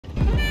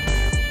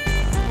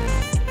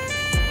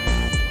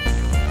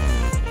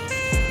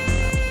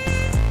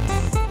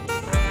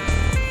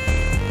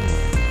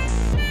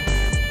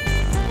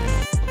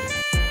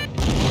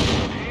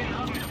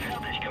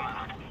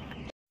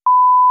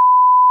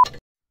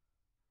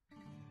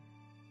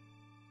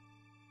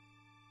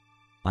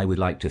I would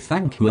like to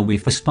thank Huawei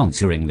for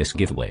sponsoring this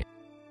giveaway.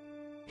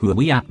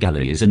 Huawei App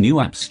Gallery is a new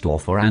app store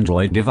for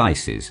Android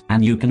devices,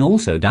 and you can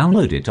also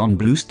download it on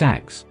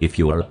BlueStacks if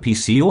you are a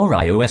PC or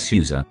iOS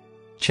user.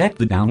 Check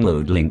the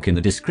download link in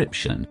the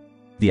description.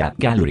 The App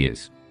Gallery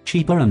is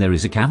cheaper, and there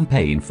is a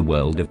campaign for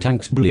World of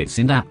Tanks Blitz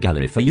in App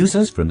Gallery for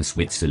users from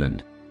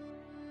Switzerland.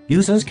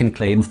 Users can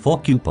claim 4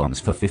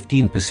 coupons for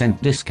 15%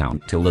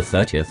 discount till the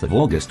 30th of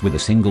August with a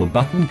single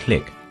button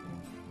click.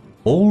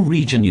 All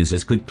region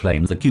users could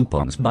claim the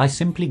coupons by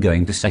simply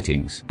going to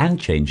Settings and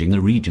changing the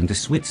region to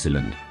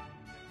Switzerland.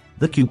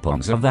 The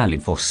coupons are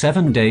valid for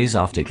 7 days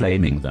after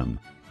claiming them.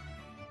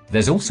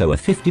 There's also a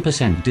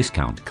 50%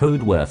 discount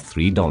code worth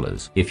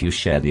 $3 if you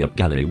share the App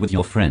Gallery with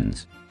your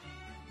friends.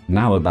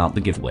 Now about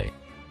the giveaway.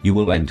 You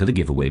will enter the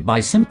giveaway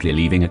by simply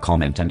leaving a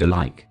comment and a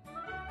like.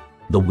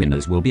 The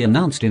winners will be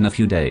announced in a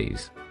few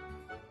days.